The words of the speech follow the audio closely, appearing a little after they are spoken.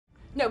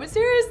No, but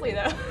seriously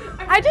though.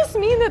 I just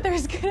mean that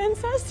there's good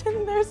incest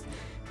and there's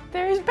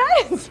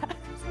bad incest.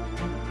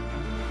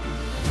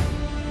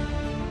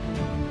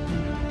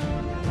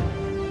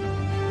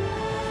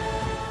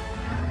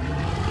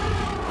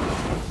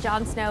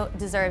 Jon Snow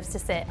deserves to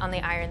sit on the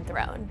Iron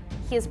Throne.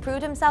 He has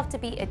proved himself to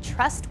be a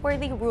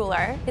trustworthy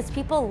ruler, his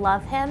people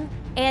love him,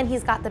 and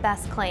he's got the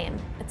best claim.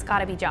 It's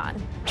gotta be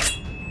Jon.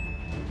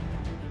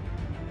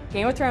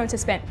 Game of Thrones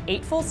has spent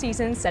 8 full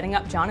seasons setting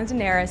up Jon and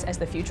Daenerys as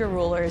the future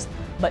rulers,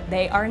 but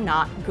they are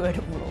not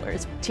good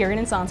rulers. Tyrion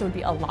and Sansa would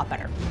be a lot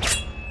better.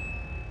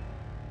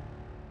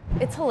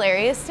 It's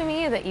hilarious to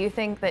me that you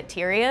think that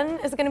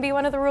Tyrion is gonna be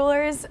one of the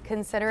rulers,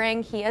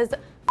 considering he has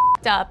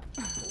f***ed up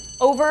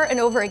over and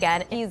over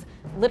again. He's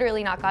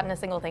literally not gotten a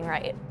single thing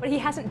right. But he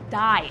hasn't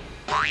died.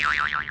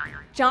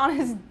 Jon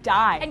has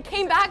died. And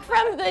came back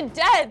from the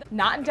dead.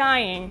 Not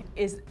dying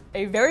is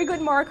a very good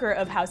marker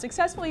of how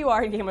successful you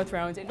are in Game of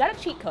Thrones. Is that a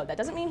cheat code? That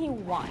doesn't mean he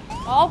won.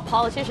 All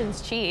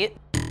politicians cheat.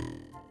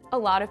 A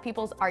lot of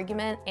people's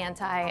argument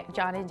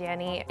anti-Jon and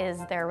Dany is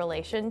their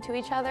relation to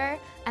each other,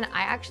 and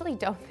I actually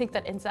don't think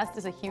that incest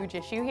is a huge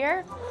issue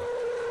here.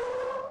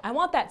 I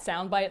want that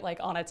soundbite like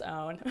on its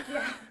own.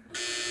 Yeah.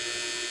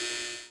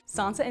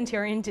 Sansa and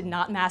Tyrion did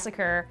not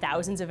massacre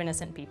thousands of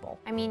innocent people.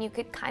 I mean, you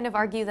could kind of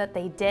argue that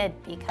they did,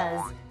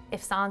 because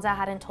if Sansa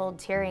hadn't told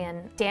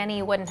Tyrion,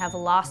 Dany wouldn't have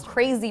lost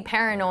crazy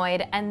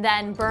paranoid and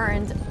then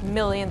burned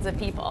millions of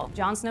people.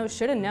 Jon Snow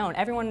should have known.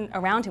 Everyone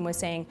around him was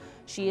saying,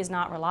 she is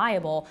not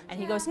reliable. And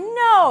he goes,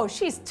 no,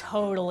 she's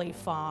totally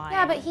fine.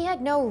 Yeah, but he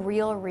had no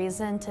real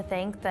reason to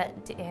think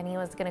that Dany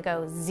was gonna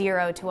go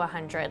 0 to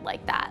 100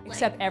 like that.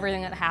 Except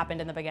everything that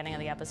happened in the beginning of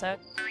the episode.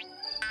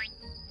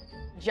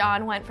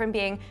 Jon went from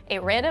being a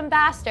random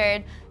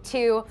bastard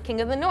to King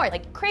of the North,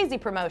 like crazy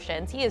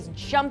promotions. He is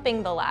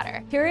jumping the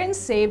ladder. Tyrion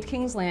saved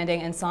King's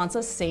Landing and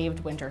Sansa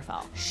saved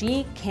Winterfell.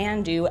 She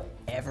can do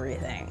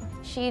everything.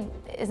 She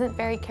isn't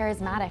very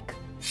charismatic.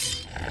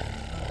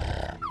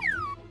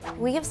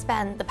 We have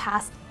spent the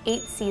past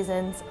 8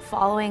 seasons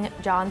following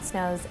Jon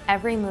Snow's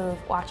every move,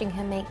 watching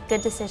him make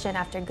good decision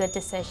after good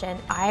decision.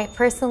 I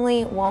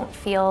personally won't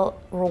feel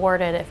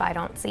rewarded if I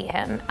don't see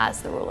him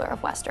as the ruler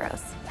of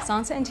Westeros.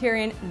 Sansa and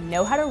Tyrion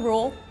know how to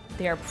rule.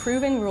 They are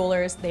proven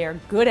rulers. They are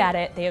good at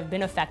it. They have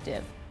been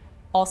effective.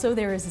 Also,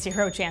 there is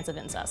 0 chance of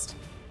incest.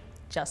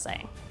 Just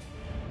saying.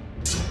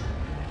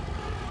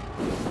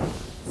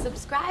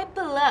 Subscribe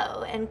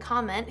below and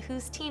comment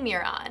whose team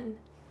you're on.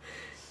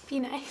 Be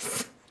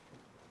nice.